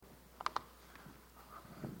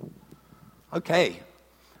Okay,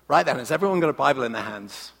 right then, has everyone got a Bible in their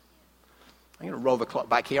hands? I'm going to roll the clock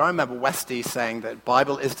back here. I remember Westy saying that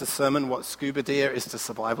Bible is to sermon what scuba gear is to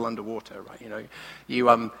survival underwater, right?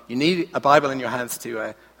 You need a Bible in your hands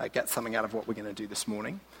to get something out of what we're going to do this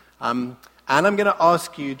morning. And I'm going to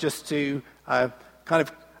ask you just to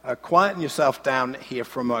quieten yourself down here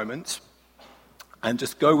for a moment and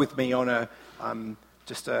just go with me on a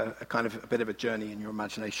bit of a journey in your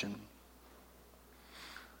imagination.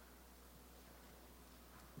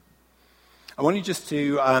 I want you just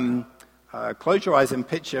to close your eyes and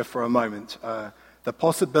picture for a moment the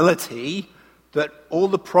possibility that all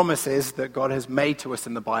the promises that God has made to us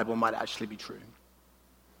in the Bible might actually be true.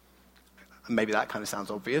 And maybe that kind of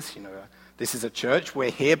sounds obvious. This is a church.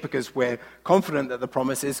 We're here because we're confident that the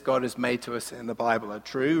promises God has made to us in the Bible are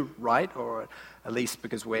true, right? Or at least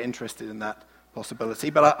because we're interested in that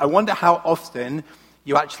possibility. But I wonder how often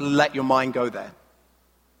you actually let your mind go there.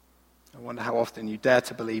 I wonder how often you dare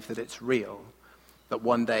to believe that it's real, that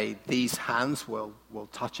one day these hands will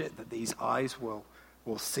touch it, that these eyes will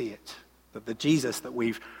see it, that the Jesus that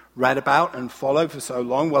we've read about and followed for so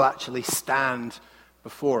long will actually stand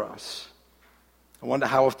before us. I wonder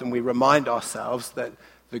how often we remind ourselves that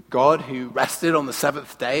the God who rested on the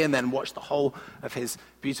seventh day and then watched the whole of his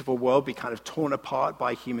beautiful world be kind of torn apart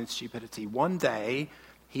by human stupidity, one day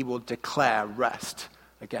he will declare rest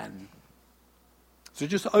again. So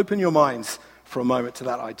just open your minds for a moment to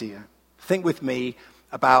that idea. Think with me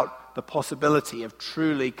about the possibility of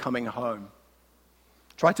truly coming home.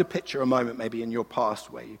 Try to picture a moment maybe in your past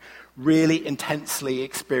where you really intensely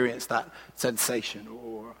experienced that sensation,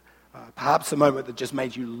 or perhaps a moment that just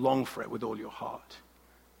made you long for it with all your heart.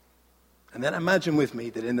 And then imagine with me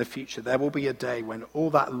that in the future there will be a day when all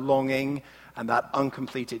that longing and that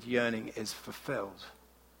uncompleted yearning is fulfilled.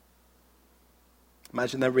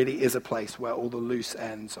 Imagine there really is a place where all the loose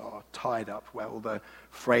ends are tied up, where all the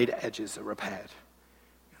frayed edges are repaired.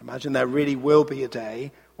 Imagine there really will be a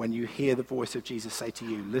day when you hear the voice of Jesus say to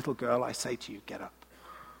you, "Little girl, I say to you, get up."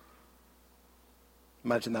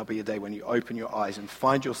 Imagine there'll be a day when you open your eyes and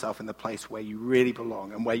find yourself in the place where you really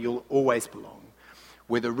belong and where you'll always belong,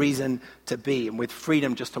 with a reason to be and with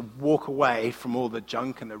freedom just to walk away from all the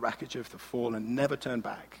junk and the wreckage of the fall and never turn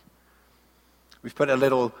back. We've put a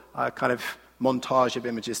little montage of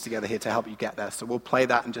images together here to help you get there. So we'll play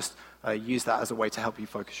that and just use that as a way to help you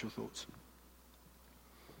focus your thoughts.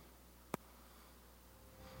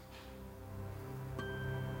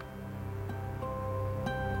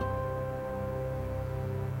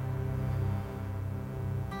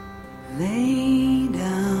 Lay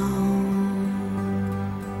down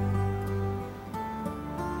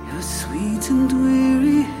your sweet and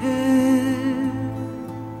weary head.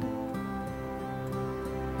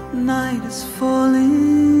 Night is falling.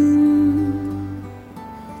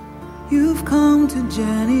 You've come to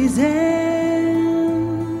journey's end.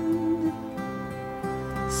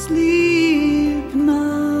 Sleep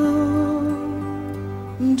now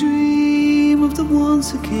and dream of the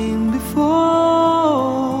ones who came before.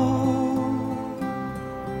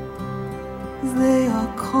 They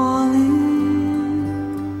are calling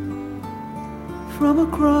from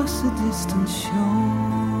across a distant shore.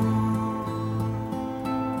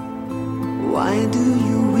 Why do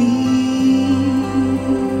you weep?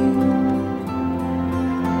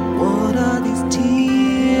 What are these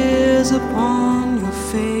tears upon your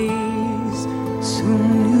face? Soon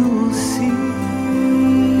you will see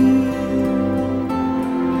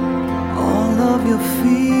all of your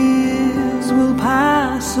fears will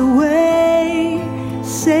pass away,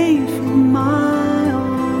 safe in my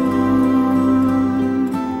arms.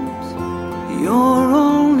 You're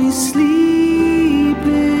only sleeping.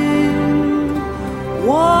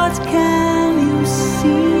 What can you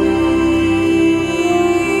see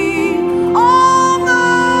on the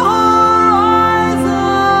horizon?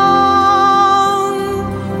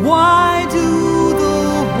 Why do the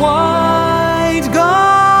white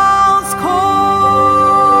gulls call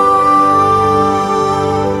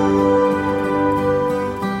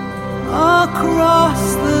across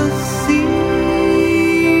the sea?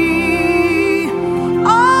 A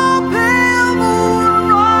pale moon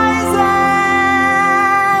rises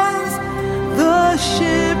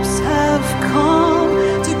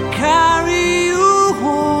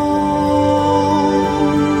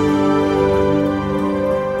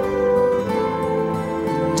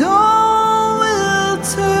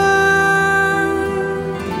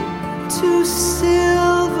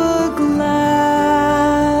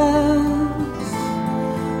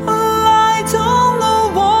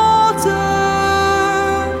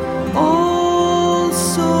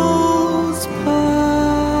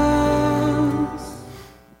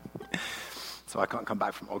So I can't come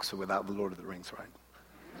back from Oxford without the Lord of the Rings, right?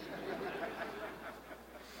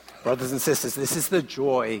 Brothers and sisters, this is the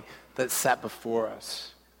joy that's set before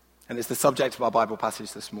us. And it's the subject of our Bible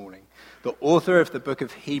passage this morning. The author of the book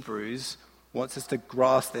of Hebrews wants us to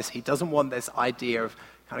grasp this. He doesn't want this idea of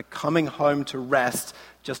kind of coming home to rest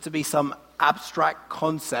just to be some abstract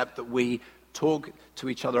concept that we talk to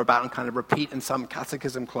each other about and kind of repeat in some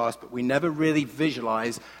catechism class, but we never really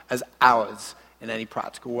visualize as ours in any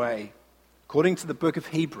practical way. According to the book of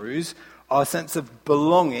Hebrews, our sense of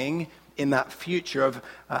belonging in that future of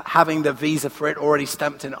having the visa for it already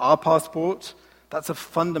stamped in our passport, that's a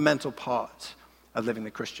fundamental part of living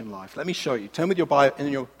the Christian life. Let me show you. Turn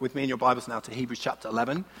with me in your Bibles now to Hebrews chapter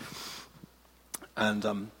 11. And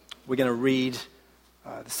we're going to read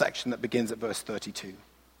the section that begins at verse 32.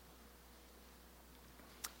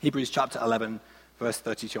 Hebrews chapter 11, verse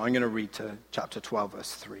 32. I'm going to read to chapter 12,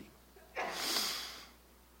 verse 3.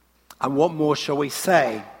 And what more shall we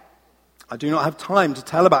say? I do not have time to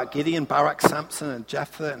tell about Gideon, Barak, Samson, and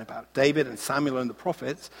Jephthah, and about David and Samuel and the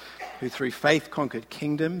prophets, who through faith conquered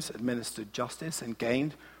kingdoms, administered justice, and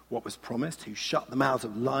gained what was promised, who shut the mouths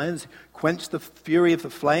of lions, quenched the fury of the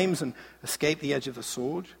flames, and escaped the edge of the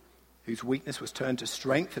sword, whose weakness was turned to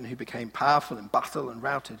strength, and who became powerful in battle and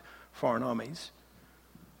routed foreign armies.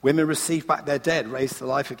 Women received back their dead, raised to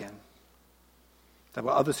life again. There were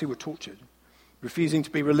others who were tortured, refusing to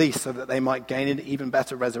be released so that they might gain an even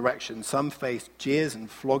better resurrection. Some faced jeers and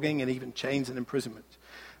flogging and even chains and imprisonment.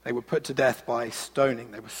 They were put to death by stoning.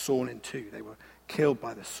 They were sawn in two. They were killed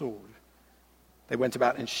by the sword. They went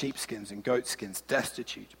about in sheepskins and goatskins,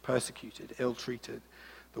 destitute, persecuted, ill-treated.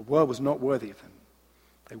 The world was not worthy of them.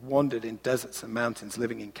 They wandered in deserts and mountains,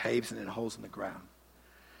 living in caves and in holes in the ground.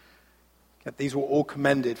 Yet these were all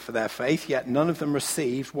commended for their faith, yet none of them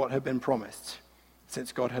received what had been promised,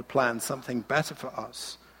 since God had planned something better for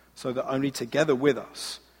us, so that only together with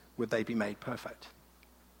us would they be made perfect.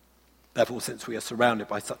 Therefore, since we are surrounded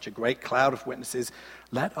by such a great cloud of witnesses,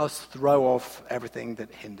 let us throw off everything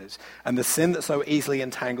that hinders, and the sin that so easily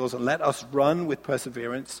entangles, and let us run with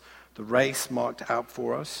perseverance the race marked out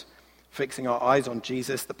for us, fixing our eyes on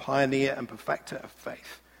Jesus, the pioneer and perfecter of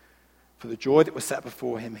faith. For the joy that was set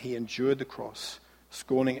before him, he endured the cross,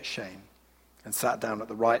 scorning its shame, and sat down at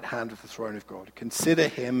the right hand of the throne of God. Consider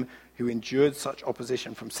him who endured such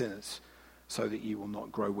opposition from sinners, so that you will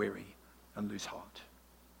not grow weary and lose heart.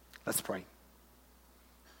 Let's pray.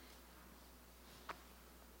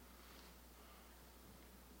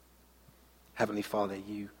 Heavenly Father,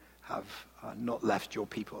 you have not left your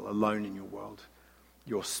people alone in your world.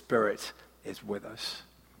 Your Spirit is with us,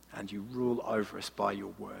 and you rule over us by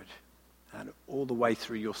your word. And all the way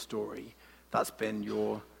through your story, that's been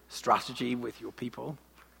your strategy with your people.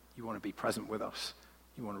 You want to be present with us.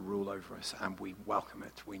 You want to rule over us, and we welcome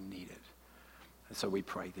it. We need it. And so we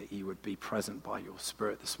pray that you would be present by your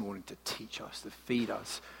Spirit this morning to teach us, to feed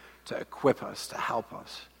us, to equip us, to help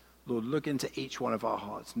us. Lord, look into each one of our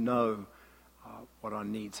hearts. Know what our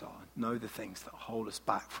needs are. Know the things that hold us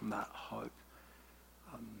back from that hope.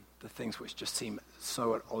 The things which just seem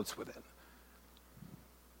so at odds with it.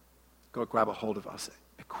 God, grab a hold of us,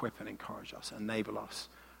 equip and encourage us, enable us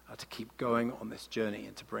to keep going on this journey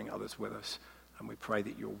and to bring others with us. And we pray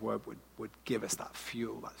that your word would give us that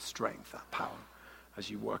fuel, that strength, that power as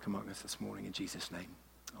you work among us this morning. In Jesus' name,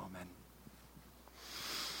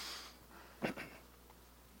 amen.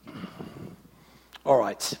 All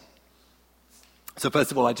right. So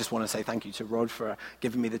first of all, I just want to say thank you to Rod for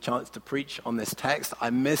giving me the chance to preach on this text. I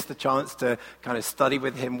missed the chance to kind of study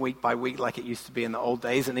with him week by week like it used to be in the old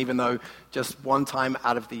days. And even though just one time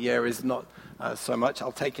out of the year is not so much,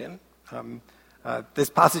 I'll take it. This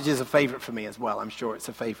passage is a favorite for me as well. I'm sure it's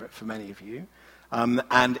a favorite for many of you.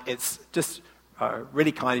 And it's just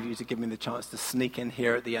really kind of you to give me the chance to sneak in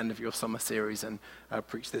here at the end of your summer series and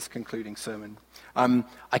preach this concluding sermon.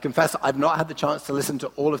 I confess I've not had the chance to listen to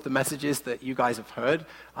all of the messages that you guys have heard,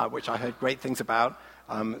 which I heard great things about.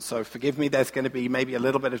 So forgive me, there's going to be maybe a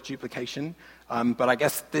little bit of duplication. But I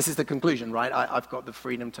guess this is the conclusion, right? I've got the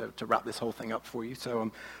freedom to wrap this whole thing up for you.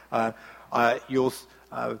 So you'll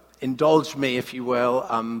indulge me, if you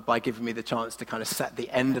will, by giving me the chance to kind of set the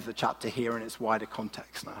end of the chapter here in its wider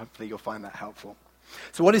context. Now, hopefully you'll find that helpful.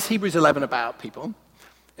 So what is Hebrews 11 about, people?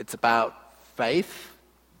 It's about faith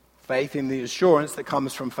in the assurance that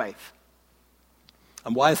comes from faith.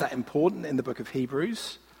 And why is that important in the book of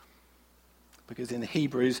Hebrews? Because in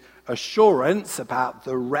Hebrews, assurance about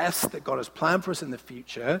the rest that God has planned for us in the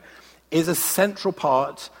future is a central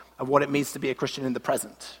part of what it means to be a Christian in the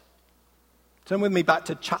present. Turn with me back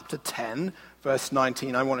to chapter 10, verse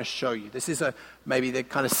 19. I want to show you. This is maybe the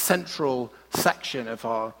kind of central section of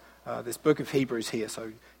our this book of Hebrews here.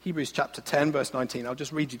 So Hebrews chapter 10, verse 19. I'll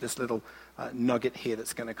just read you this little nugget here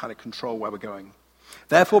that's going to kind of control where we're going.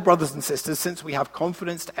 Therefore, brothers and sisters, since we have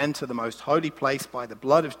confidence to enter the most holy place by the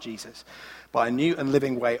blood of Jesus, by a new and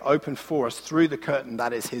living way opened for us through the curtain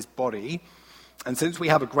that is his body, and since we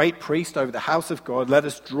have a great priest over the house of God, let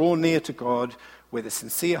us draw near to God with a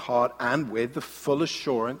sincere heart and with the full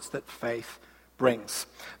assurance that faith brings.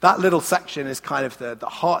 That little section is kind of the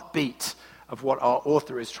heartbeat of what our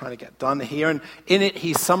author is trying to get done here. And in it,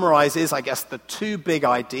 he summarizes, I guess, the two big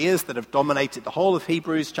ideas that have dominated the whole of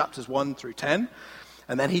Hebrews, chapters 1 through 10.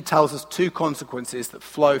 And then he tells us two consequences that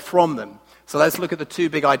flow from them. So let's look at the two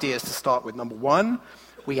big ideas to start with. Number one,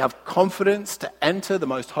 we have confidence to enter the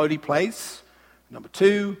most holy place. Number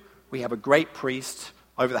two, we have a great priest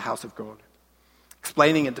over the house of God.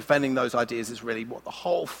 Explaining and defending those ideas is really what the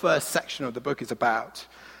whole first section of the book is about.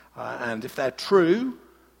 And if they're true,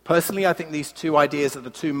 personally, I think these two ideas are the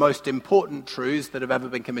two most important truths that have ever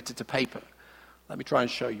been committed to paper. Let me try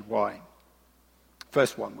and show you why.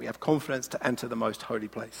 First one, we have confidence to enter the most holy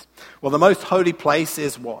place. Well, the most holy place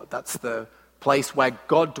is what? That's the place where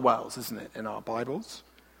God dwells, isn't it, in our Bibles?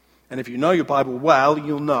 And if you know your Bible well,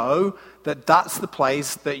 you'll know that that's the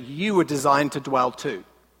place that you were designed to dwell to.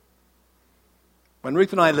 When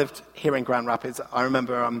Ruth and I lived here in Grand Rapids, I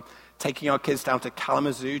remember taking our kids down to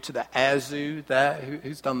Kalamazoo, to the Air Zoo there.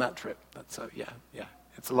 Who's done that trip? Yeah.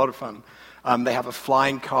 It's a lot of fun. They have a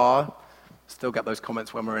flying car. Still get those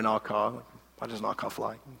comments when we're in our car. Why doesn't our car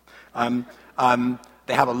fly?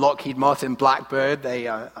 They have a Lockheed Martin Blackbird. They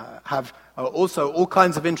have also all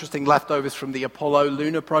kinds of interesting leftovers from the Apollo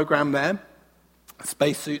lunar program there.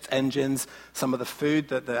 Spacesuits, engines, some of the food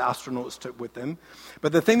that the astronauts took with them.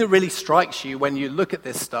 But the thing that really strikes you when you look at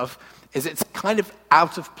this stuff is it's kind of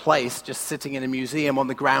out of place just sitting in a museum on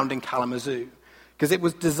the ground in Kalamazoo. Because it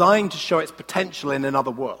was designed to show its potential in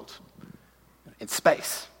another world, in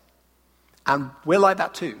space. And we're like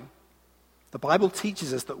that too. The Bible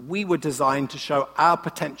teaches us that we were designed to show our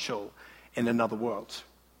potential in another world.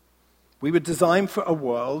 We were designed for a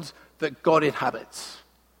world that God inhabits.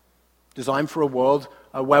 Designed for a world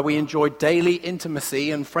where we enjoy daily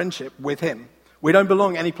intimacy and friendship with him. We don't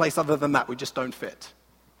belong any place other than that. We just don't fit.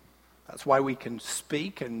 That's why we can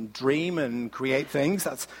speak and dream and create things.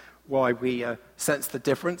 That's why we sense the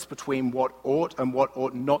difference between what ought and what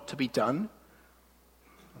ought not to be done.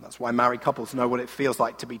 And that's why married couples know what it feels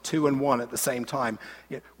like to be two and one at the same time.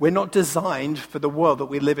 We're not designed for the world that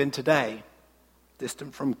we live in today.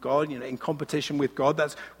 Distant from God, in competition with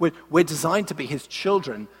God. We're designed to be his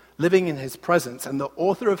children, living in his presence. And the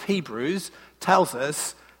author of Hebrews tells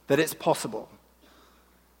us that it's possible.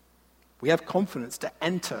 We have confidence to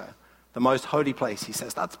enter the most holy place. He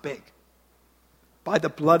says that's big. By the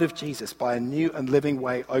blood of Jesus, by a new and living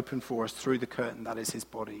way open for us through the curtain that is his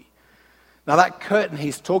body. Now that curtain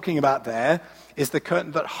he's talking about there is the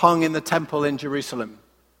curtain that hung in the temple in Jerusalem.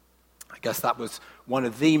 I guess that was one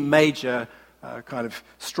of the major kind of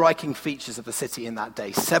striking features of the city in that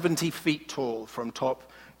day. 70 feet tall from top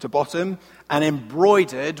to bottom and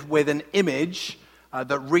embroidered with an image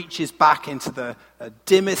that reaches back into the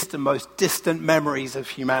dimmest and most distant memories of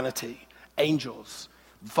humanity. Angels,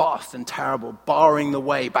 vast and terrible, barring the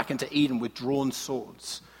way back into Eden with drawn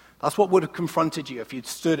swords. That's what would have confronted you if you'd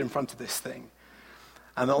stood in front of this thing.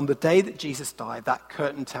 And on the day that Jesus died, that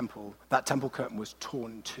temple curtain was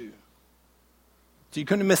torn in two. So you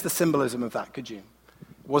couldn't have missed the symbolism of that, could you?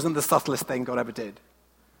 It wasn't the subtlest thing God ever did.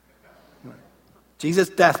 No. Jesus'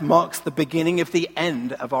 death marks the beginning of the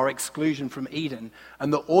end of our exclusion from Eden.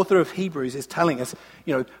 And the author of Hebrews is telling us,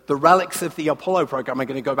 the relics of the Apollo program are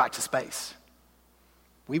going to go back to space.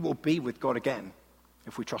 We will be with God again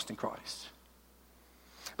if we trust in Christ.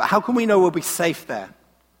 But how can we know we'll be safe there?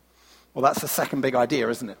 Well, that's the second big idea,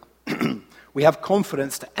 isn't it? We have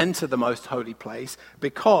confidence to enter the most holy place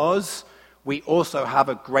because we also have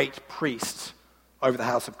a great priest over the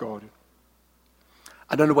house of God.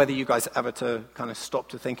 I don't know whether you guys ever to kind of stop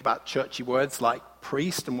to think about churchy words like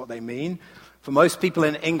priest and what they mean. For most people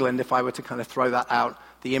in England, if I were to kind of throw that out,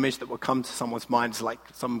 the image that would come to someone's mind is like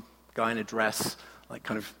some guy in a dress, like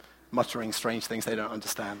kind of muttering strange things they don't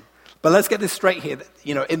understand. But let's get this straight here.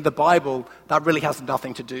 In the Bible, that really has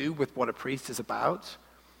nothing to do with what a priest is about.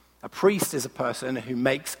 A priest is a person who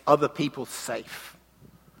makes other people safe.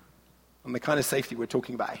 And the kind of safety we're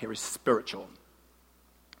talking about here is spiritual.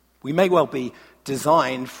 We may well be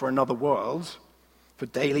designed for another world, for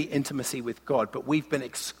daily intimacy with God, but we've been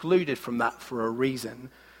excluded from that for a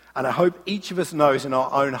reason. And I hope each of us knows in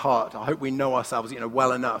our own heart, I hope we know ourselves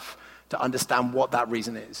well enough to understand what that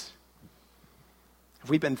reason is. Have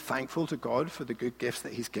we been thankful to God for the good gifts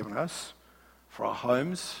that he's given us, for our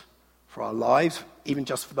homes, for our lives, even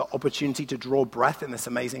just for the opportunity to draw breath in this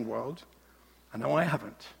amazing world. And no, I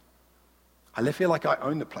haven't. I feel like I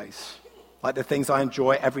own the place, like the things I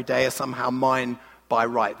enjoy every day are somehow mine by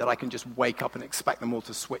right, that I can just wake up and expect them all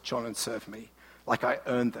to switch on and serve me, like I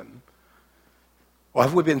earned them. Or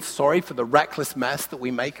have we been sorry for the reckless mess that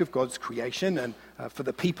we make of God's creation and for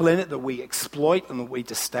the people in it that we exploit and that we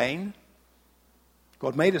disdain?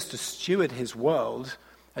 God made us to steward his world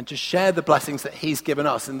and to share the blessings that he's given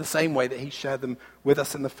us in the same way that he shared them with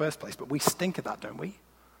us in the first place. But we stink at that, don't we?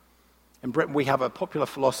 In Britain, we have a popular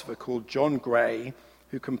philosopher called John Gray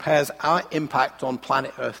who compares our impact on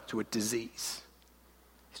planet Earth to a disease.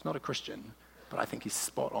 He's not a Christian, but I think he's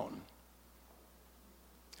spot on.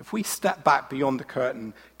 If we step back beyond the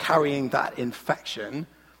curtain carrying that infection,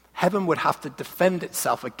 heaven would have to defend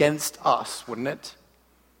itself against us, wouldn't it?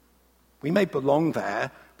 We may belong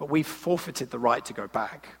there, but we've forfeited the right to go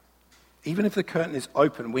back. Even if the curtain is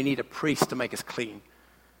open, we need a priest to make us clean.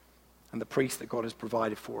 And the priest that God has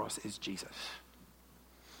provided for us is Jesus.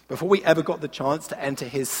 Before we ever got the chance to enter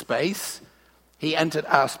his space, he entered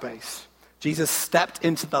our space. Jesus stepped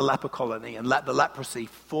into the leper colony and let the leprosy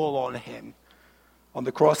fall on him. On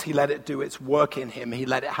the cross, he let it do its work in him. He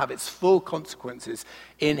let it have its full consequences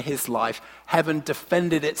in his life. Heaven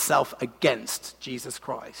defended itself against Jesus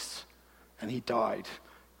Christ. And he died.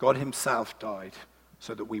 God himself died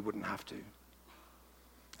so that we wouldn't have to.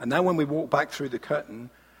 And now when we walk back through the curtain,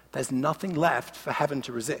 there's nothing left for heaven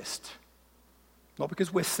to resist. Not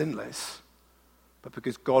because we're sinless, but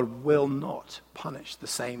because God will not punish the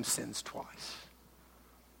same sins twice.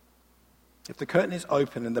 If the curtain is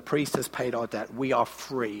open and the priest has paid our debt, we are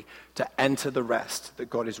free to enter the rest that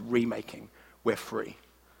God is remaking. We're free.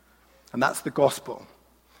 And that's the gospel.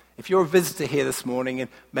 If you're a visitor here this morning and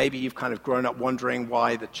maybe you've kind of grown up wondering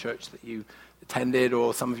why the church that you attended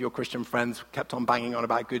or some of your Christian friends kept on banging on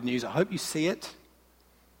about good news, I hope you see it.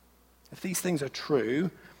 If these things are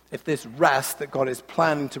true, if this rest that God is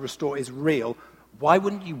planning to restore is real, why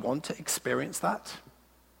wouldn't you want to experience that?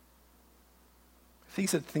 If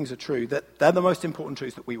these things are true, that they're the most important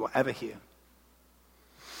truths that we will ever hear.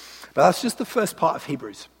 But that's just the first part of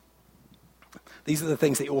Hebrews. These are the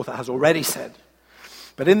things the author has already said.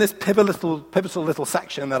 But in this pivotal little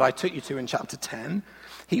section that I took you to in chapter 10,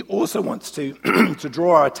 he also wants to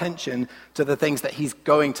draw our attention to the things that he's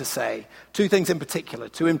going to say. Two things in particular,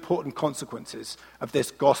 two important consequences of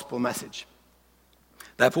this gospel message.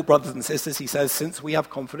 Therefore, brothers and sisters, he says, since we have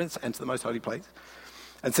confidence to enter the most holy place,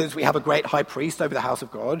 and since we have a great high priest over the house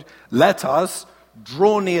of God, let us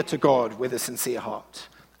draw near to God with a sincere heart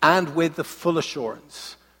and with the full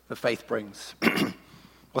assurance that faith brings.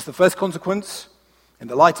 What's the first consequence? In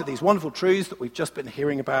the light of these wonderful truths that we've just been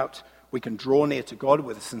hearing about, we can draw near to God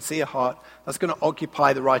with a sincere heart. That's going to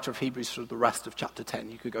occupy the writer of Hebrews for the rest of chapter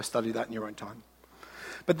 10. You could go study that in your own time.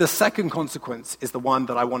 But the second consequence is the one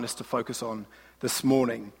that I want us to focus on this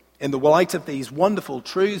morning. In the light of these wonderful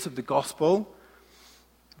truths of the gospel,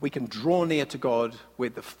 we can draw near to God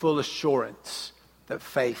with the full assurance that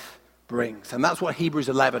faith brings. And that's what Hebrews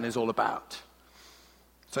 11 is all about.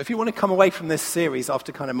 So if you want to come away from this series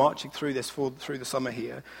after kind of marching through this through the summer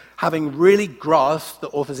here, having really grasped the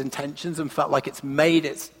author's intentions and felt like it's made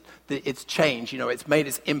its change, it's made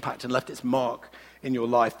its impact and left its mark in your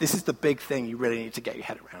life, this is the big thing you really need to get your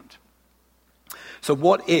head around. So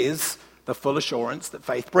what is the full assurance that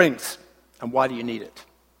faith brings? And why do you need it?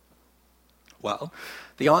 Well,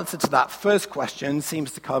 the answer to that first question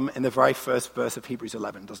seems to come in the very first verse of Hebrews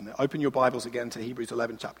 11, doesn't it? Open your Bibles again to Hebrews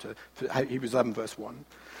 11 verse 1.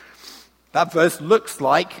 That verse looks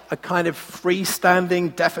like a kind of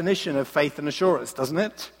freestanding definition of faith and assurance, doesn't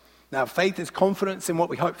it? Now, faith is confidence in what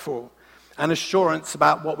we hope for and assurance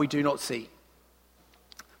about what we do not see.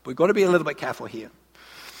 But we've got to be a little bit careful here.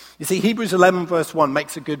 You see, Hebrews 11 verse 1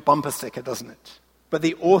 makes a good bumper sticker, doesn't it? But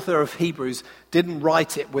the author of Hebrews didn't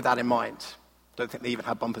write it with that in mind. Don't think they even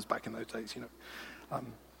had bumpers back in those days,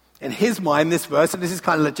 In his mind, this verse, and this is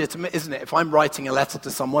kind of legitimate, isn't it? If I'm writing a letter to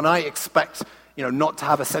someone, I expect, not to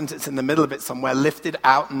have a sentence in the middle of it somewhere lifted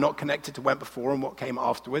out and not connected to what went before and what came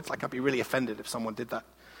afterwards. Like, I'd be really offended if someone did that.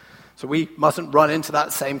 So we mustn't run into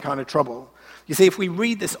that same kind of trouble. You see, if we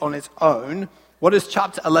read this on its own, what does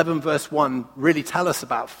chapter 11, verse 1 really tell us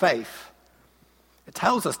about faith? It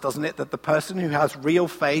tells us, doesn't it, that the person who has real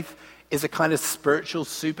faith is a kind of spiritual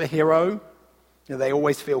superhero. They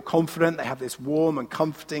always feel confident. They have this warm and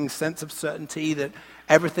comforting sense of certainty that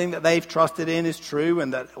everything that they've trusted in is true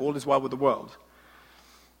and that all is well with the world.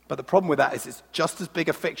 But the problem with that is it's just as big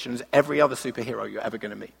a fiction as every other superhero you're ever going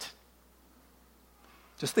to meet.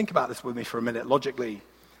 Just think about this with me for a minute. Logically,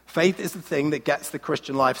 faith is the thing that gets the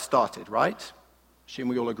Christian life started, right? Assume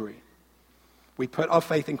we all agree. We put our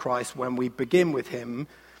faith in Christ when we begin with him.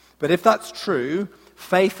 But if that's true,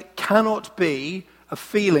 faith cannot be a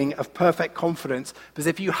feeling of perfect confidence, because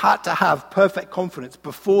if you had to have perfect confidence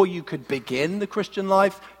before you could begin the Christian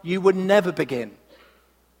life, you would never begin.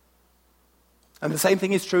 And the same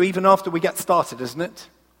thing is true even after we get started, isn't it?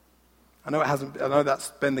 I know that's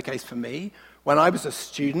been the case for me. When I was a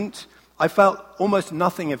student, I felt almost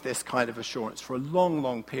nothing of this kind of assurance for a long,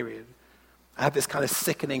 long period. I had this kind of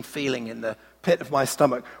sickening feeling in the pit of my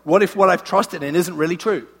stomach. What if what I've trusted in isn't really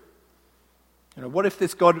true? What if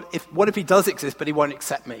this God, what if he does exist, but he won't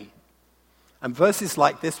accept me? And verses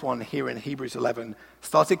like this one here in Hebrews 11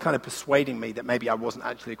 started kind of persuading me that maybe I wasn't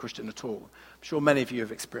actually a Christian at all. I'm sure many of you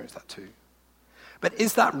have experienced that too. But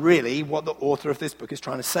is that really what the author of this book is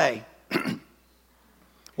trying to say?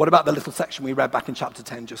 What about the little section we read back in chapter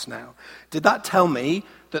 10 just now? Did that tell me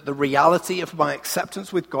that the reality of my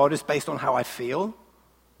acceptance with God is based on how I feel?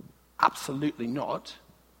 Absolutely not.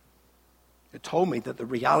 It told me that the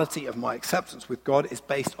reality of my acceptance with God is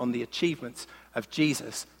based on the achievements of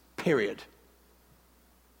Jesus, period.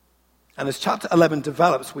 And as chapter 11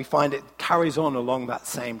 develops, we find it carries on along that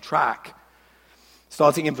same track.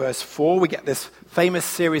 Starting in verse 4, we get this famous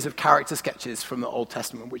series of character sketches from the Old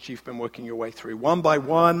Testament, which you've been working your way through. One by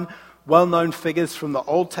one, well-known figures from the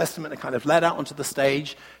Old Testament are kind of led out onto the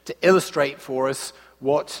stage to illustrate for us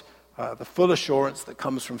what the full assurance that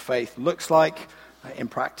comes from faith looks like in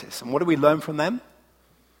practice. And what do we learn from them?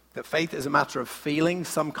 That faith is a matter of feeling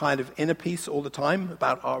some kind of inner peace all the time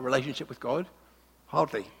about our relationship with God?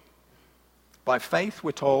 Hardly. By faith,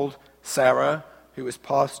 we're told, Sarah, who was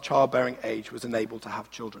past childbearing age, was enabled to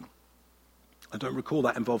have children. I don't recall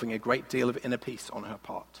that involving a great deal of inner peace on her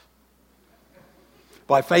part.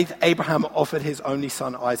 By faith, Abraham offered his only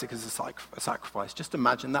son Isaac as a sacrifice. Just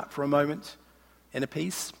imagine that for a moment. Inner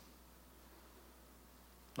peace?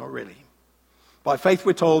 Not really. By faith,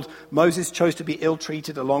 we're told, Moses chose to be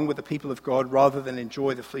ill-treated along with the people of God rather than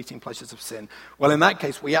enjoy the fleeting pleasures of sin. Well, in that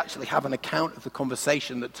case, we actually have an account of the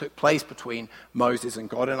conversation that took place between Moses and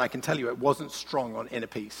God, and I can tell you it wasn't strong on inner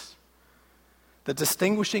peace. The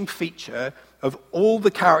distinguishing feature of all the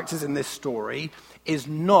characters in this story is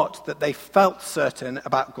not that they felt certain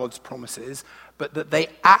about God's promises, but that they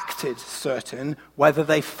acted certain whether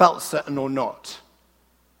they felt certain or not.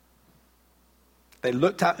 They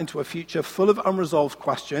looked out into a future full of unresolved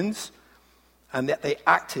questions, and yet they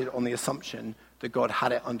acted on the assumption that God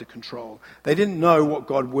had it under control. They didn't know what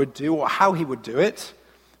God would do or how he would do it,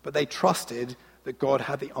 but they trusted that God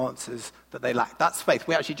had the answers that they lacked. That's faith.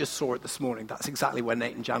 We actually just saw it this morning. That's exactly where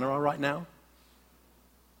Nate and Jana are right now.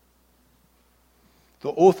 The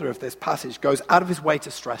author of this passage goes out of his way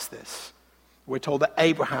to stress this. We're told that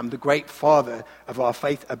Abraham, the great father of our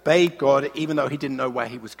faith, obeyed God even though he didn't know where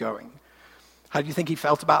he was going. How do you think he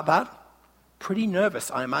felt about that? Pretty nervous,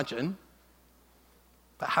 I imagine.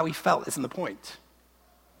 But how he felt isn't the point.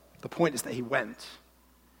 The point is that he went.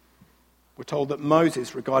 We're told that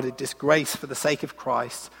Moses regarded disgrace for the sake of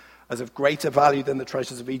Christ as of greater value than the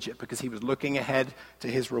treasures of Egypt because he was looking ahead to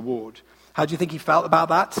his reward. How do you think he felt about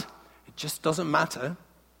that? It just doesn't matter.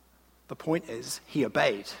 The point is, he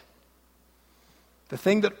obeyed. The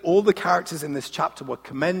thing that all the characters in this chapter were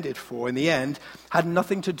commended for in the end had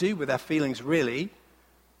nothing to do with their feelings, really.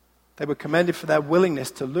 They were commended for their willingness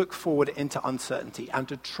to look forward into uncertainty and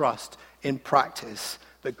to trust in practice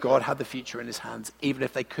that God had the future in his hands, even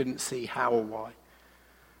if they couldn't see how or why.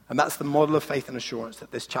 And that's the model of faith and assurance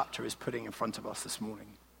that this chapter is putting in front of us this morning.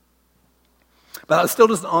 But that still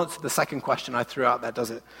doesn't answer the second question I threw out there, does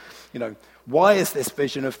it? Why is this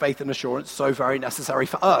vision of faith and assurance so very necessary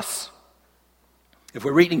for us? If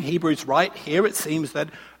we're reading Hebrews right, here it seems that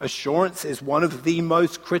assurance is one of the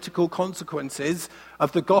most critical consequences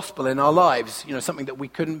of the gospel in our lives, something that we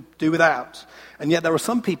couldn't do without. And yet there are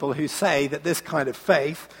some people who say that this kind of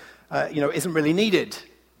faith, isn't really needed.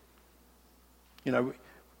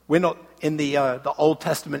 We're not in the Old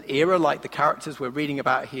Testament era like the characters we're reading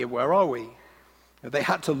about here. Where are we? They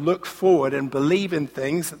had to look forward and believe in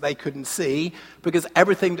things that they couldn't see because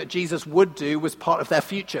everything that Jesus would do was part of their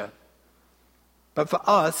future. But for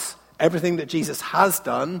us, everything that Jesus has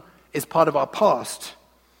done is part of our past.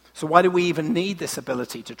 So why do we even need this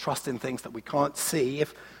ability to trust in things that we can't see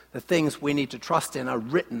if the things we need to trust in are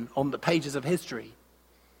written on the pages of history?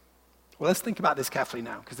 Well, let's think about this carefully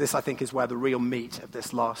now, because this, I think, is where the real meat of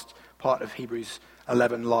this last part of Hebrews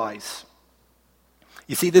 11 lies.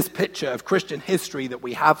 You see, this picture of Christian history that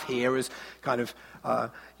we have here is kind of,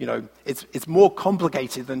 it's more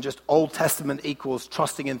complicated than just Old Testament equals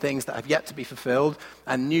trusting in things that have yet to be fulfilled,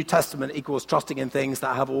 and New Testament equals trusting in things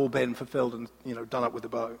that have all been fulfilled and, done up with a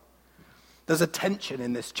bow. There's a tension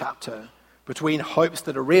in this chapter between hopes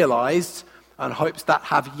that are realized and hopes that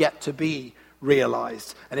have yet to be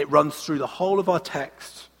realized. And it runs through the whole of our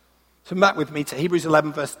text. So back with me to Hebrews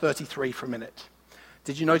 11, verse 33 for a minute.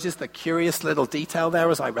 Did you notice the curious little detail there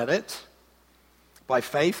as I read it? By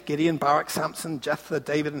faith, Gideon, Barak, Samson, Jephthah,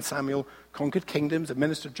 David, and Samuel conquered kingdoms,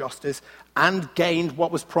 administered justice, and gained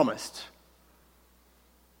what was promised.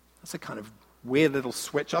 That's a kind of weird little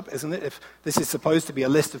switch up, isn't it? If this is supposed to be a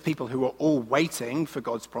list of people who are all waiting for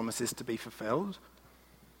God's promises to be fulfilled.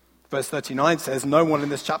 Verse 39 says no one in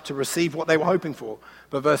this chapter received what they were hoping for.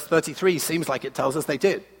 But verse 33 seems like it tells us they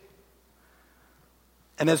did.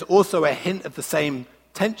 And there's also a hint of the same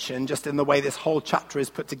tension just in the way this whole chapter is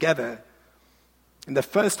put together. In the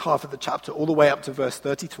first half of the chapter, all the way up to verse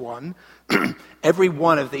 31, every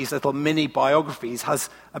one of these little mini biographies has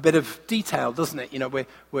a bit of detail, doesn't it? You know,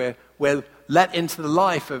 we're let into the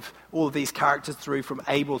life of all of these characters through from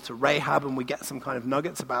Abel to Rahab, and we get some kind of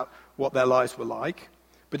nuggets about what their lives were like.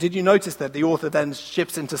 But did you notice that the author then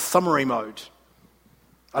shifts into summary mode?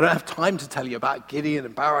 I don't have time to tell you about Gideon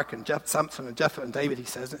and Barak and Samson and Jephthah and David, he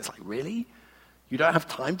says. And it's like, really? You don't have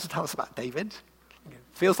time to tell us about David? It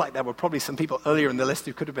feels like there were probably some people earlier in the list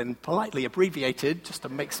who could have been politely abbreviated just to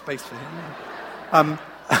make space for him.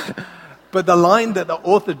 But the line that the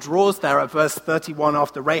author draws there at verse 31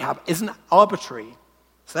 after Rahab isn't arbitrary.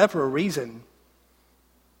 It's there for a reason.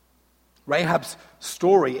 Rahab's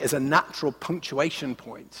story is a natural punctuation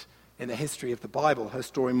point in the history of the Bible. Her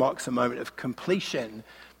story marks a moment of completion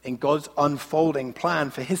in God's unfolding plan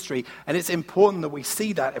for history. And it's important that we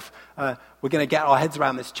see that if we're going to get our heads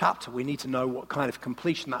around this chapter, we need to know what kind of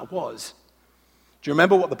completion that was. Do you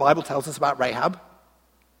remember what the Bible tells us about Rahab?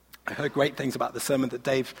 I heard great things about the sermon that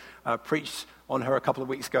Dave preached on her a couple of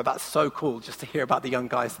weeks ago. That's so cool just to hear about the young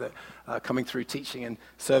guys that are coming through teaching and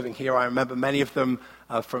serving here. I remember many of them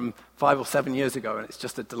from 5 or 7 years ago, and it's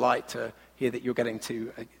just a delight to hear that you're getting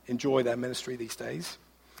to enjoy their ministry these days.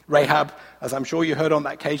 Rahab, as I'm sure you heard on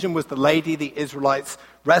that occasion, was the lady the Israelites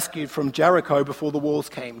rescued from Jericho before the walls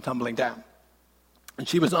came tumbling down. And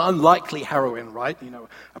she was an unlikely heroine, right? You know,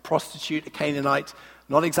 a prostitute, a Canaanite,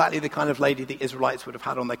 not exactly the kind of lady the Israelites would have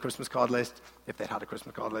had on their Christmas card list, if they'd had a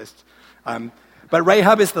Christmas card list. But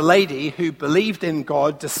Rahab is the lady who believed in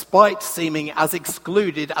God despite seeming as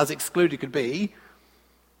excluded could be.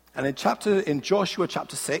 And in Joshua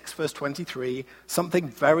chapter 6, verse 23, something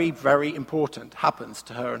very, very important happens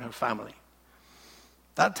to her and her family.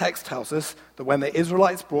 That text tells us that when the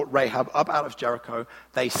Israelites brought Rahab up out of Jericho,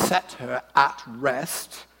 they set her at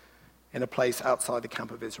rest in a place outside the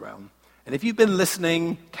camp of Israel. And if you've been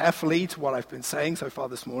listening carefully to what I've been saying so far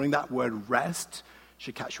this morning, that word rest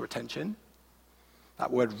should catch your attention.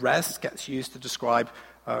 That word rest gets used to describe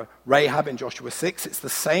Rahab in Joshua 6. It's the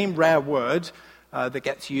same rare word that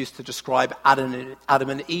gets used to describe Adam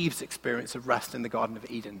and Eve's experience of rest in the Garden of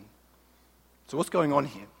Eden. So what's going on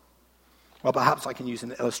here? Well, perhaps I can use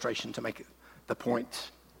an illustration to make the point.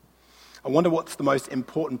 I wonder what's the most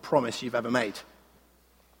important promise you've ever made.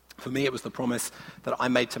 For me, it was the promise that I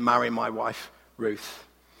made to marry my wife, Ruth.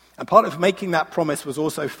 And part of making that promise was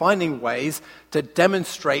also finding ways to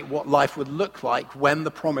demonstrate what life would look like when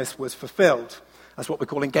the promise was fulfilled. That's what we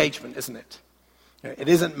call engagement, isn't it? It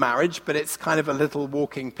isn't marriage, but it's kind of a little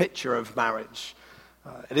walking picture of marriage.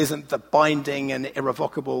 It isn't the binding and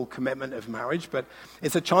irrevocable commitment of marriage, but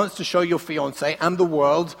it's a chance to show your fiancé and the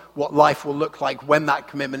world what life will look like when that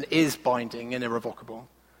commitment is binding and irrevocable.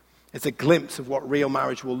 It's a glimpse of what real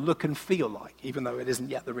marriage will look and feel like, even though it isn't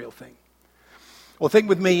yet the real thing. Or think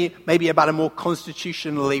with me maybe about a more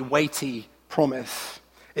constitutionally weighty promise.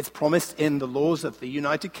 It's promised in the laws of the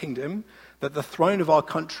United Kingdom that the throne of our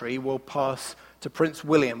country will pass to Prince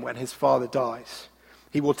William when his father dies.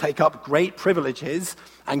 He will take up great privileges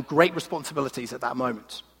and great responsibilities at that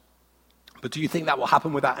moment. But do you think that will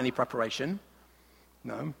happen without any preparation?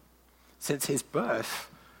 No. Since his birth,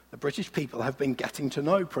 the British people have been getting to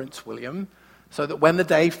know Prince William so that when the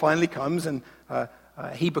day finally comes and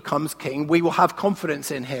he becomes king, we will have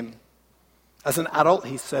confidence in him. As an adult,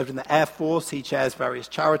 he's served in the Air Force, he chairs various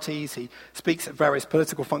charities, he speaks at various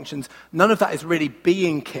political functions. None of that is really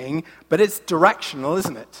being king, but it's directional,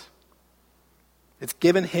 isn't it? It's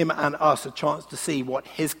given him and us a chance to see what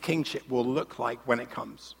his kingship will look like when it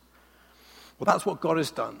comes. Well, that's what God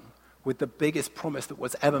has done with the biggest promise that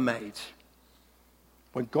was ever made.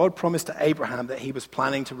 When God promised to Abraham that he was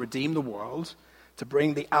planning to redeem the world, to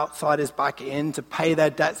bring the outsiders back in, to pay their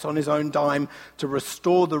debts on his own dime, to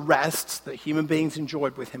restore the rest that human beings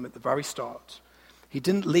enjoyed with him at the very start, he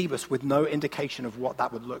didn't leave us with no indication of what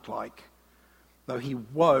that would look like. Though he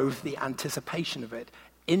wove the anticipation of it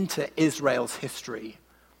into Israel's history.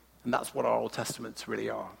 And that's what our Old Testaments really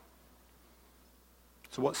are.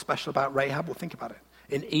 So what's special about Rahab? Well, think about it.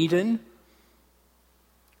 In Eden,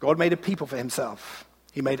 God made a people for himself.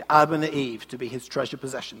 He made Adam and Eve to be his treasured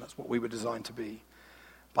possession. That's what we were designed to be.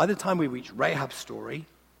 By the time we reach Rahab's story,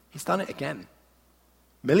 he's done it again.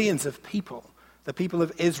 Millions of people, the people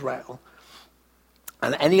of Israel,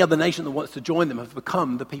 and any other nation that wants to join them have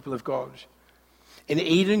become the people of God. In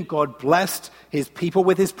Eden, God blessed his people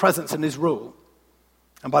with his presence and his rule.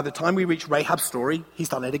 And by the time we reach Rahab's story, he's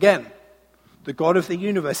done it again. The God of the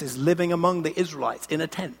universe is living among the Israelites in a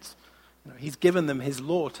tent. He's given them his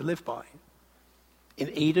law to live by. In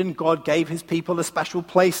Eden, God gave his people a special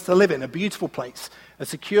place to live in, a beautiful place, a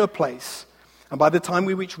secure place. And by the time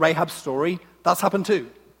we reach Rahab's story, that's happened too.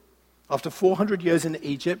 After 400 years in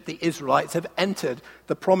Egypt, the Israelites have entered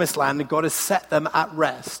the promised land and God has set them at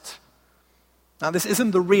rest. Now, this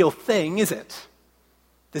isn't the real thing, is it?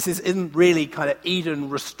 This isn't really kind of Eden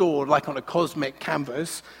restored like on a cosmic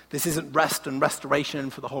canvas. This isn't rest and restoration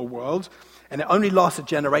for the whole world. And it only lasts a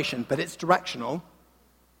generation, but it's directional.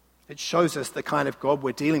 It shows us the kind of God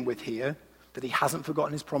we're dealing with here, that he hasn't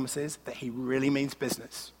forgotten his promises, that he really means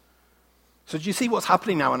business. So do you see what's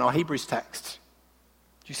happening now in our Hebrews text?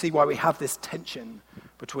 Do you see why we have this tension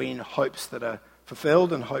between hopes that are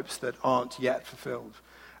fulfilled and hopes that aren't yet fulfilled?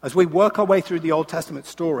 As we work our way through the Old Testament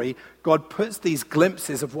story, God puts these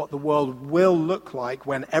glimpses of what the world will look like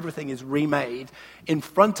when everything is remade in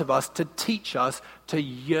front of us to teach us to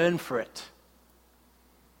yearn for it.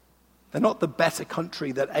 They're not the better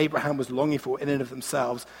country that Abraham was longing for in and of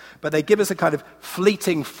themselves, but they give us a kind of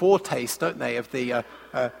fleeting foretaste, don't they, of the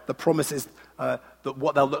promises, that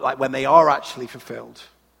what they'll look like when they are actually fulfilled.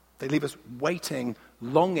 They leave us waiting,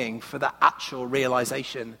 longing for the actual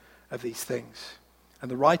realization of these things. And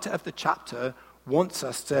the writer of the chapter wants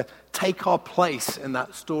us to take our place in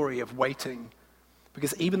that story of waiting.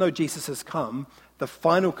 Because even though Jesus has come, the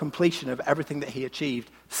final completion of everything that he achieved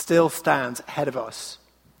still stands ahead of us.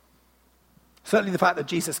 Certainly the fact that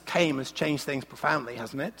Jesus came has changed things profoundly,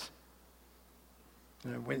 hasn't it?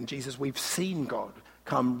 When Jesus, we've seen God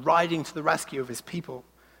come riding to the rescue of his people.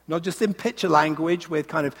 Not just in picture language with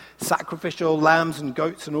kind of sacrificial lambs and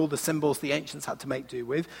goats and all the symbols the ancients had to make do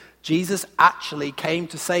with. Jesus actually came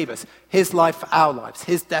to save us. His life for our lives.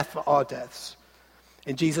 His death for our deaths.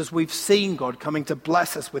 In Jesus, we've seen God coming to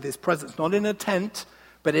bless us with his presence. Not in a tent,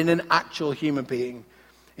 but in an actual human being.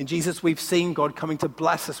 In Jesus, we've seen God coming to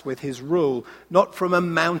bless us with his rule. Not from a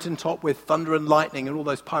mountaintop with thunder and lightning and all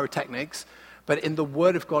those pyrotechnics, but in the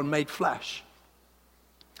word of God made flesh.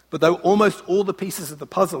 But though almost all the pieces of the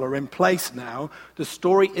puzzle are in place now, the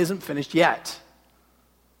story isn't finished yet.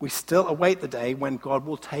 We still await the day when God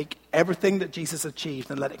will take everything that Jesus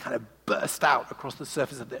achieved and let it kind of burst out across the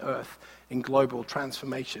surface of the earth in global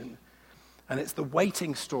transformation. And it's the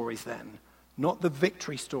waiting stories then, not the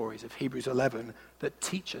victory stories of Hebrews 11, that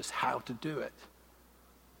teach us how to do it.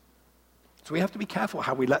 So we have to be careful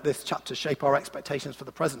how we let this chapter shape our expectations for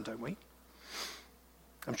the present, don't we?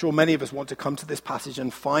 I'm sure many of us want to come to this passage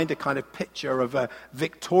and find a kind of picture of a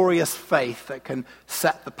victorious faith that can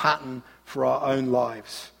set the pattern for our own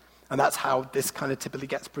lives. And that's how this kind of typically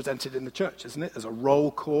gets presented in the church, isn't it? As a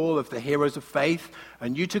roll call of the heroes of faith.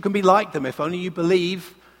 And you too can be like them if only you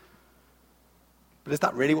believe. But is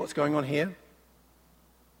that really what's going on here?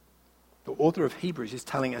 The author of Hebrews is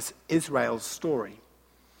telling us Israel's story.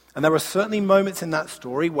 And there are certainly moments in that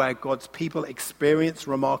story where God's people experience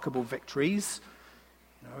remarkable victories.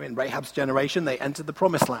 In Rahab's generation, they entered the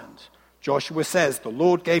promised land. Joshua says, the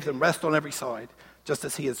Lord gave them rest on every side, just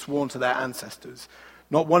as he had sworn to their ancestors.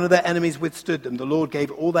 Not one of their enemies withstood them. The Lord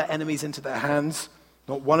gave all their enemies into their hands.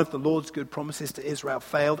 Not one of the Lord's good promises to Israel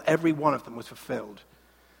failed. Every one of them was fulfilled.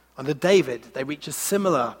 Under David, they reach a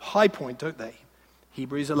similar high point, don't they?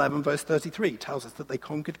 Hebrews 11 verse 33 tells us that they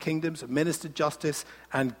conquered kingdoms, administered justice,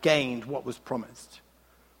 and gained what was promised.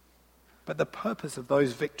 But the purpose of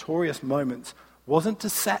those victorious moments wasn't to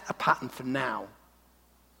set a pattern for now.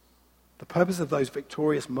 The purpose of those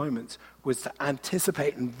victorious moments was to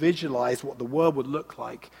anticipate and visualize what the world would look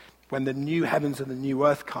like when the new heavens and the new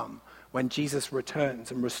earth come, when Jesus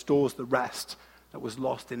returns and restores the rest that was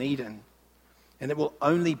lost in Eden. And it will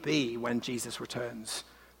only be when Jesus returns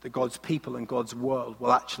that God's people and God's world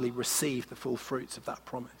will actually receive the full fruits of that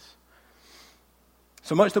promise.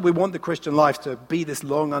 So much that we want the Christian life to be this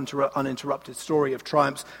long, uninterrupted story of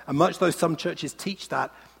triumphs, and much though some churches teach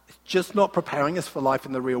that, it's just not preparing us for life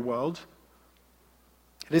in the real world.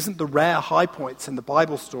 It isn't the rare high points in the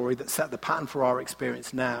Bible story that set the pattern for our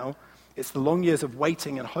experience now. It's the long years of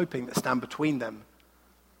waiting and hoping that stand between them.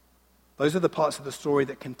 Those are the parts of the story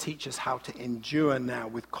that can teach us how to endure now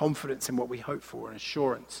with confidence in what we hope for and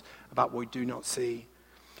assurance about what we do not see.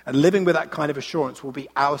 And living with that kind of assurance will be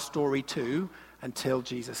our story too until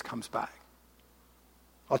Jesus comes back.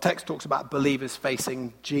 Our text talks about believers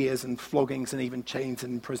facing jeers and floggings and even chains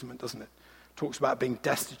and imprisonment, doesn't it? It talks about being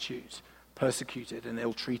destitute, persecuted, and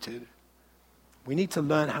ill-treated. We need to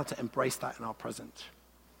learn how to embrace that in our present.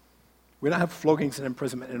 We don't have floggings and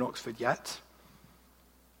imprisonment in Oxford yet,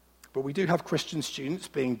 but we do have Christian students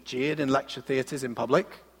being jeered in lecture theatres in public.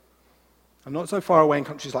 And not so far away in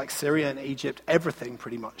countries like Syria and Egypt, everything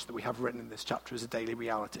pretty much that we have written in this chapter is a daily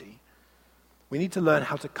reality. We need to learn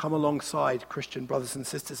how to come alongside Christian brothers and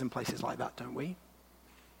sisters in places like that, don't we?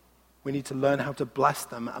 We need to learn how to bless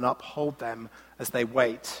them and uphold them as they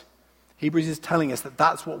wait. Hebrews is telling us that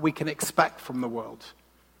that's what we can expect from the world.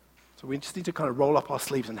 So we just need to kind of roll up our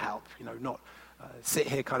sleeves and help, not sit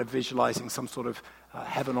here kind of visualizing some sort of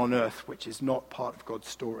heaven on earth, which is not part of God's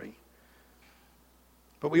story.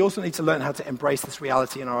 But we also need to learn how to embrace this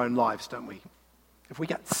reality in our own lives, don't we? If we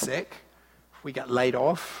get sick, if we get laid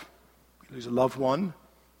off, we lose a loved one,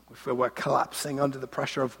 we feel we're collapsing under the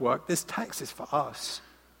pressure of work, this text is for us.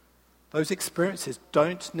 Those experiences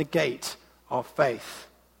don't negate our faith.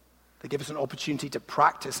 They give us an opportunity to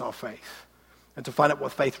practice our faith and to find out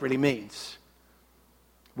what faith really means.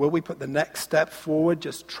 Will we put the next step forward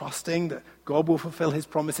just trusting that God will fulfill his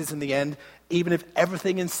promises in the end, even if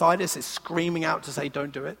everything inside us is screaming out to say,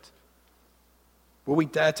 don't do it? Will we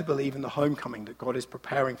dare to believe in the homecoming that God is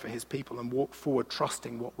preparing for his people and walk forward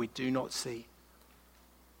trusting what we do not see?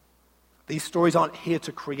 These stories aren't here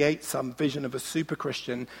to create some vision of a super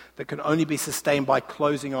Christian that can only be sustained by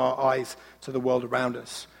closing our eyes to the world around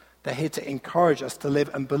us. They're here to encourage us to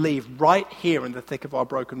live and believe right here in the thick of our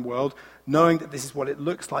broken world, knowing that this is what it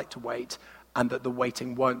looks like to wait and that the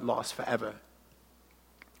waiting won't last forever.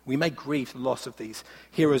 We may grieve the loss of these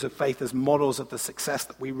heroes of faith as models of the success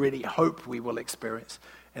that we really hope we will experience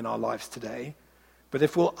in our lives today. But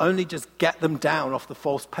if we'll only just get them down off the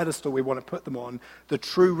false pedestal we want to put them on, the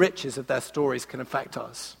true riches of their stories can affect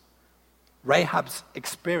us. Rahab's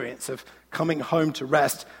experience of coming home to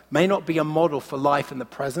rest may not be a model for life in the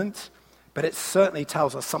present, but it certainly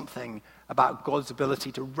tells us something about God's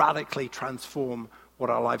ability to radically transform what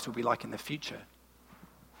our lives will be like in the future.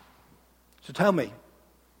 So tell me,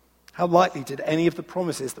 how likely did any of the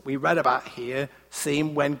promises that we read about here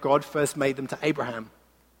seem when God first made them to Abraham?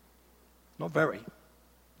 Not very.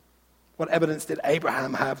 What evidence did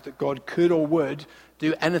Abraham have that God could or would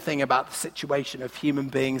do anything about the situation of human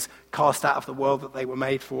beings cast out of the world that they were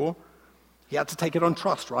made for? He had to take it on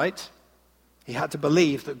trust, right? He had to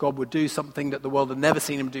believe that God would do something that the world had never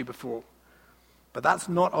seen him do before. But that's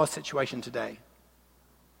not our situation today.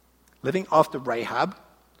 Living after Rahab,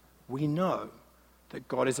 we know that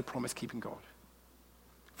God is a promise-keeping God.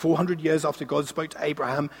 400 years after God spoke to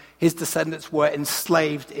Abraham, his descendants were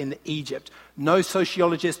enslaved in Egypt. No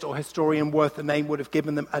sociologist or historian worth the name would have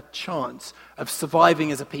given them a chance of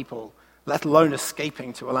surviving as a people, let alone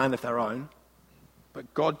escaping to a land of their own.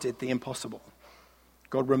 But God did the impossible.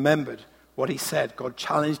 God remembered what he said. God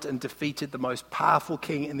challenged and defeated the most powerful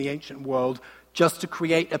king in the ancient world just to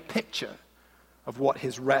create a picture of what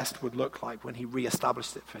his rest would look like when he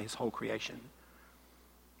reestablished it for his whole creation.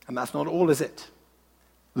 And that's not all, is it?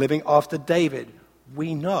 Living after David,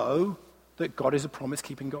 we know that God is a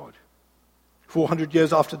promise-keeping God. 400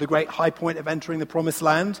 years after the great high point of entering the promised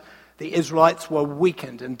land, the Israelites were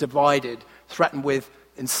weakened and divided, threatened with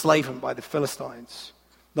enslavement by the Philistines.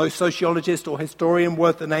 No sociologist or historian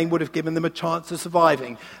worth the name would have given them a chance of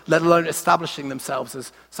surviving, let alone establishing themselves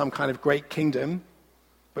as some kind of great kingdom.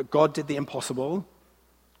 But God did the impossible.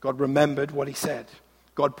 God remembered what he said.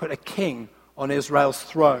 God put a king on Israel's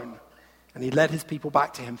throne. And he led his people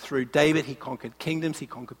back to him through David. He conquered kingdoms. He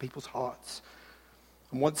conquered people's hearts.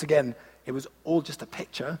 And once again, it was all just a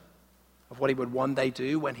picture of what he would one day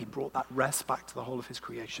do when he brought that rest back to the whole of his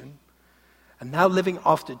creation. And now living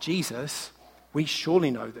after Jesus, we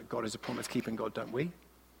surely know that God is a promise-keeping God, don't we?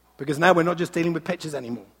 Because now we're not just dealing with pictures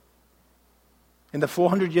anymore. In the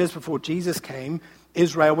 400 years before Jesus came,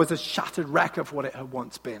 Israel was a shattered wreck of what it had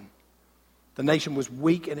once been. The nation was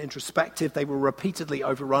weak and introspective. They were repeatedly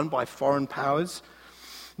overrun by foreign powers.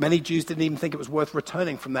 Many Jews didn't even think it was worth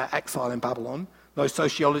returning from their exile in Babylon. No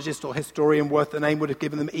sociologist or historian worth the name would have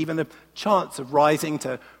given them even a chance of rising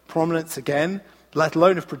to prominence again, let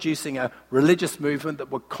alone of producing a religious movement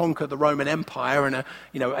that would conquer the Roman Empire and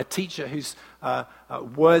a teacher whose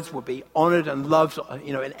words would be honored and loved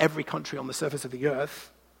in every country on the surface of the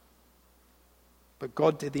earth. But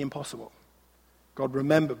God did the impossible. God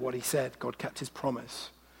remembered what he said. God kept his promise.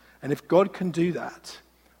 And if God can do that,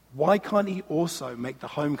 why can't he also make the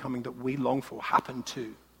homecoming that we long for happen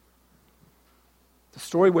too? The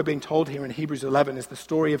story we're being told here in Hebrews 11 is the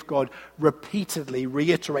story of God repeatedly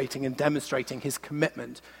reiterating and demonstrating his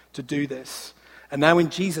commitment to do this. And now in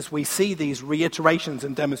Jesus, we see these reiterations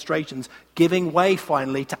and demonstrations giving way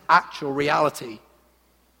finally to actual reality.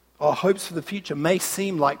 Our hopes for the future may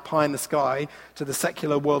seem like pie in the sky to the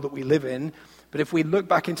secular world that we live in, but if we look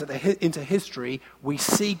back into history, we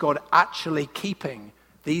see God actually keeping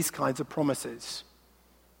these kinds of promises.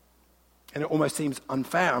 And it almost seems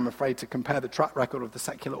unfair, I'm afraid, to compare the track record of the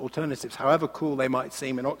secular alternatives, however cool they might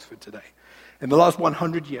seem in Oxford today. In the last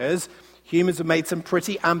 100 years, humans have made some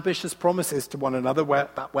pretty ambitious promises to one another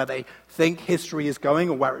about where they think history is going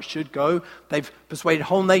or where it should go. They've persuaded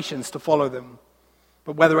whole nations to follow them.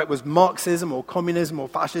 But whether it was Marxism or communism or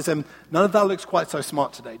fascism, none of that looks quite so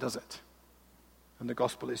smart today, does it? And the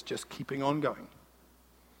gospel is just keeping on going.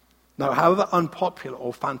 Now, however unpopular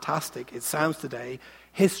or fantastic it sounds today,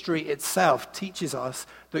 history itself teaches us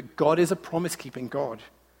that God is a promise-keeping God.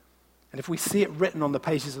 And if we see it written on the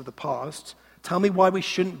pages of the past, tell me why we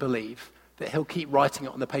shouldn't believe that he'll keep writing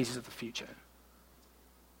it on the pages of the future.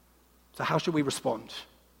 So how should we respond?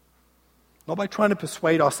 Not by trying to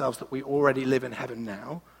persuade ourselves that we already live in heaven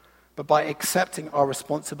now, but by accepting our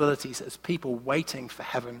responsibilities as people waiting for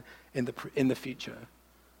heaven in the future.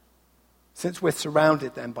 Since we're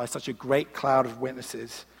surrounded then by such a great cloud of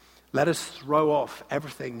witnesses, let us throw off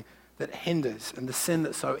everything that hinders and the sin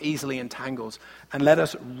that so easily entangles, and let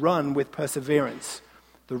us run with perseverance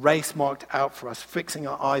the race marked out for us, fixing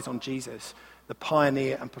our eyes on Jesus, the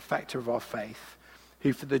pioneer and perfecter of our faith,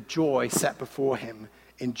 who for the joy set before him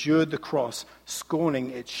endured the cross,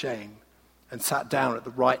 scorning its shame, and sat down at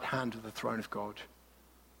the right hand of the throne of God.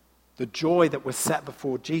 The joy that was set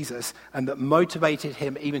before Jesus and that motivated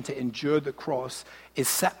him even to endure the cross is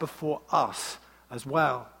set before us as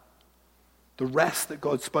well. The rest that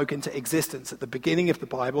God spoke into existence at the beginning of the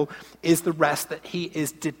Bible is the rest that he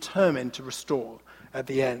is determined to restore at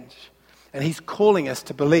the end. And he's calling us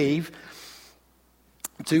to believe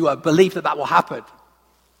that will happen.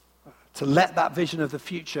 To let that vision of the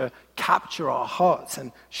future capture our hearts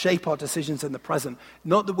and shape our decisions in the present.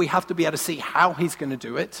 Not that we have to be able to see how he's going to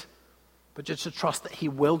do it, but just to trust that he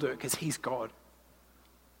will do it because he's God.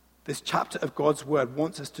 This chapter of God's word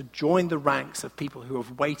wants us to join the ranks of people who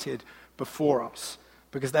have waited before us,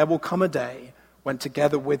 because there will come a day when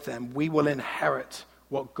together with them we will inherit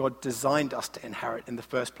what God designed us to inherit in the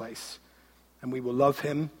first place. And we will love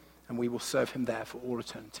him and we will serve him there for all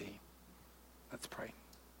eternity. Let's pray.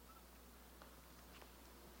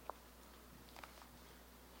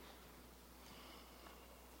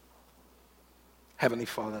 Heavenly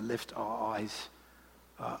Father, lift our eyes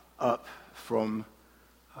up from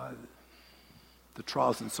the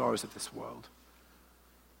trials and sorrows of this world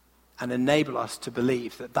and enable us to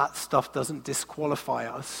believe that that stuff doesn't disqualify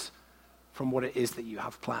us from what it is that you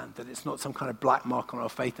have planned, that it's not some kind of black mark on our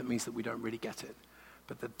faith that means that we don't really get it,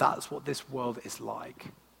 but that that's what this world is like.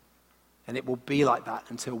 And it will be like that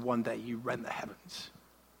until one day you rent the heavens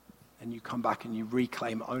and you come back and you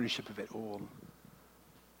reclaim ownership of it all.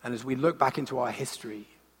 And as we look back into our history,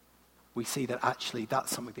 we see that actually that's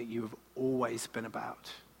something that you have always been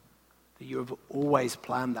about, that you have always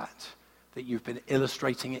planned that you've been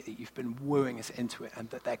illustrating it, that you've been wooing us into it, and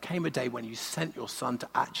that there came a day when you sent your son to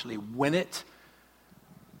actually win it.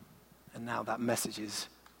 And now that message is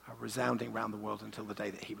resounding around the world until the day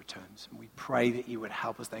that he returns. And we pray that you would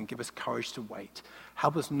help us then, give us courage to wait.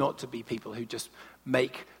 Help us not to be people who just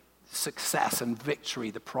make success and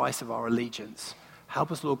victory the price of our allegiance. Help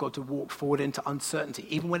us, Lord God, to walk forward into uncertainty,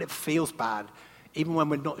 even when it feels bad, even when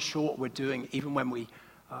we're not sure what we're doing, even when we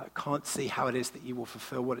can't see how it is that you will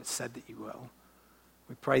fulfill what it said that you will.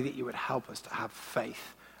 We pray that you would help us to have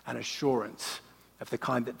faith and assurance of the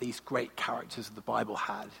kind that these great characters of the Bible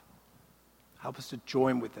had. Help us to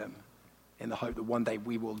join with them in the hope that one day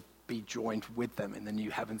we will be joined with them in the new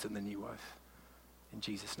heavens and the new earth. In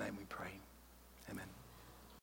Jesus' name we pray. Amen.